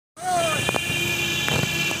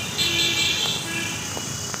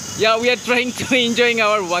Yeah, we are trying to enjoying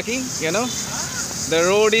our walking, you know. The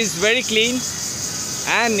road is very clean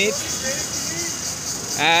and neat.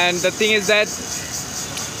 And the thing is that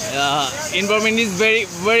environment is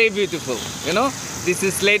very beautiful, you know. This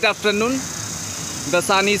is late afternoon. The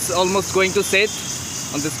sun is almost going to set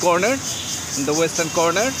on this corner, in the western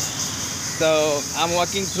corner. So I'm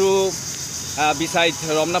walking through beside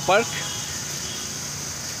Ramna Park,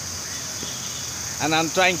 and I'm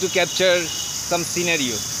trying to capture some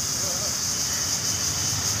scenario.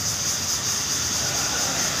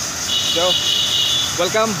 So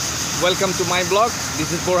welcome to my blog.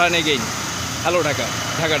 This is Borhan again. Hello Dhaka,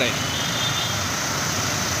 Dhaka Day.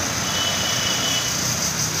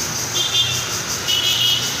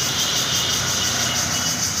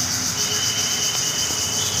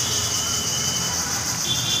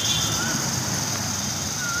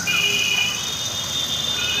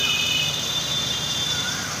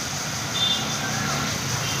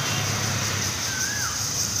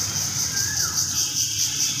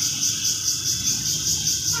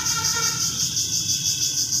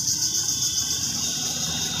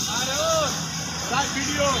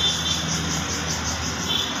 Video.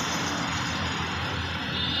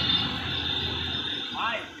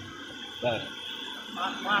 Hi. There.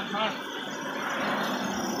 Mark.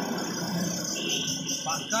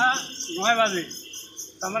 Pasta, 9 বাজে।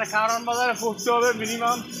 আমরা কারণ বাজারে পৌঁছতে হবে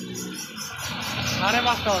minimum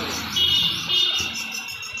 5:30 হবে।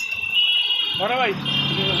 বড় ভাই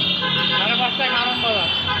 5:30 কারণ বাজার।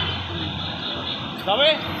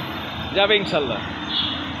 যাবে ইনশাআল্লাহ।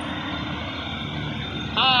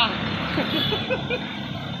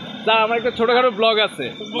 না, আমার একটা ছোটখাটো ব্লগ আছে,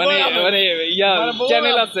 মানে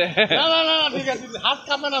চ্যানেল আছে। না ঠিক আছে, হাত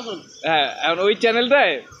কাঁপে না তো। হ্যাঁ, এখন ওই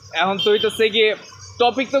চ্যানেলটায় এখন তো হইতেছে গিয়ে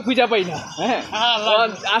টপিক তো খুঁজে পাই না। হ্যাঁ,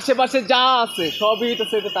 আশেপাশে যা আছে সবই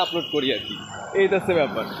হইতেছে এটাতে আপলোড করি আর কি, এইটাছে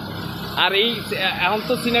ব্যাপার। আর এই এখন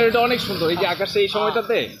তো সিনারিটা অনেক সুন্দর, এই যে আকাশে এই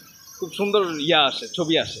সময়টাতে খুব সুন্দর আসে,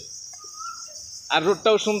 ছবি আসে। আর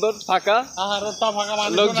রোডটাও সুন্দর, ফাঁকা,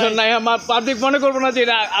 লোকজন নাই। আমার পাবলিক মনে করবো না যে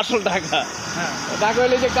এটা আসল ঢাকা। ঢাকা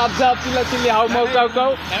হলে যে কাবজা চিল্লাচিল্লি হাউ মাউ কাউ কাউ,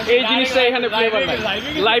 এই জিনিসটা এখানে ফ্লেভার নাই,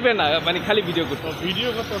 লাইভে না, মানে খালি ভিডিও করতে।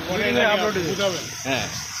 হ্যাঁ,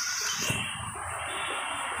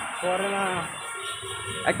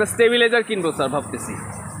 একটা স্টেবিলাইজার কিনবো স্যার, ভাবতেছি।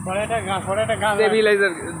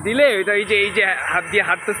 স্টেবিলাইজার দিলে ওইটা এই যে হাত দিয়ে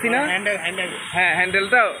হাঁটতেছি না, হ্যাঁ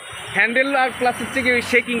হ্যান্ডেল আর প্লাস হচ্ছে কি ওই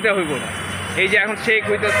শেকিংটা হইব না। এই যে এখন শেক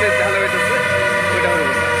হইতেছে, ঝালা হইতেছে, ওইটা হইব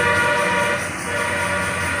না।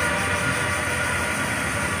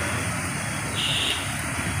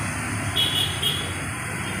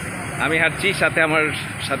 আমি হাঁটছি, সাথে আমার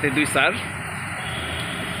সাথে 2 স্যার।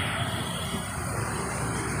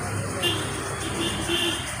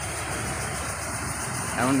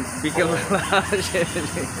 এখন বিকেলবেলা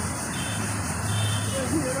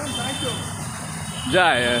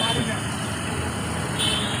যায়।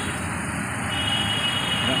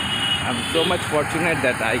 I'm so much fortunate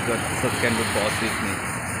that I got such kind of boss with me.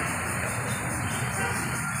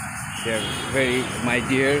 They're very my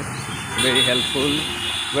dear, very helpful,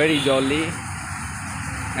 very jolly,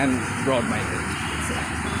 and broad-minded.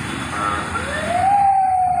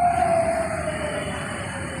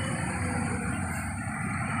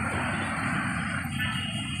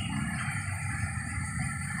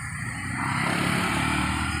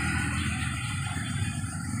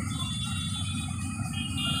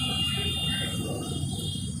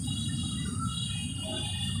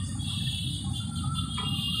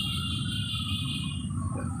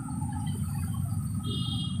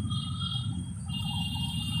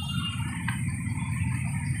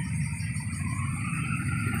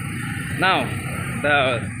 Now, the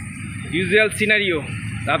usual scenario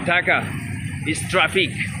of Dhaka is traffic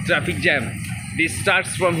jam. This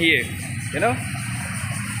starts from here, you know,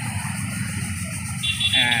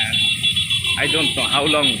 and I don't know how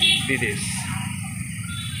long it is.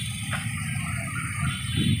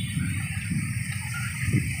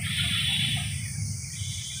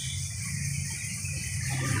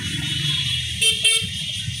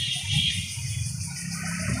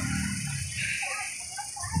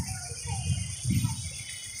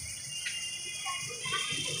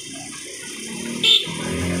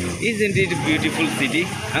 Isn't it a beautiful city?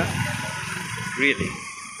 Huh? Really.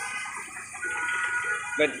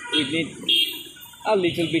 But we need a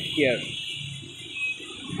little bit care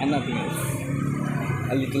and nothing else.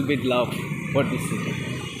 A little bit love for this city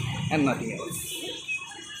and nothing else.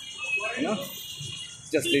 You know?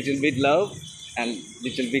 Just little bit love and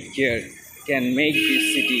little bit care can make this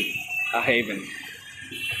city a haven.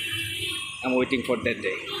 I'm waiting for that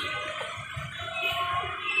day.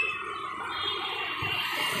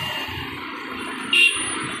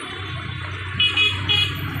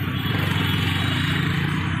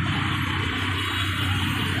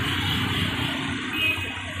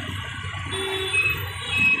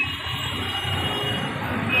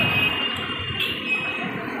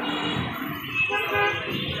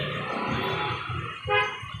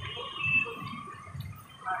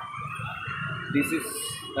 This is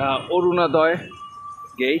Arunadoy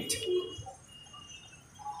gate.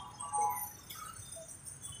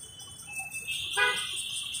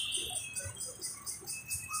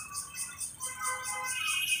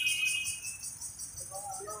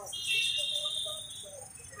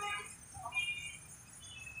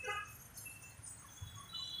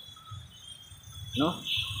 No,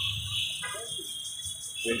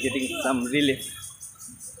 we're getting some relief,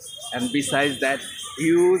 and besides that,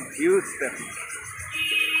 huge traffic.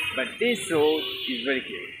 But this road is very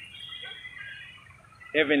clear,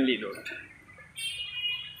 heavenly road.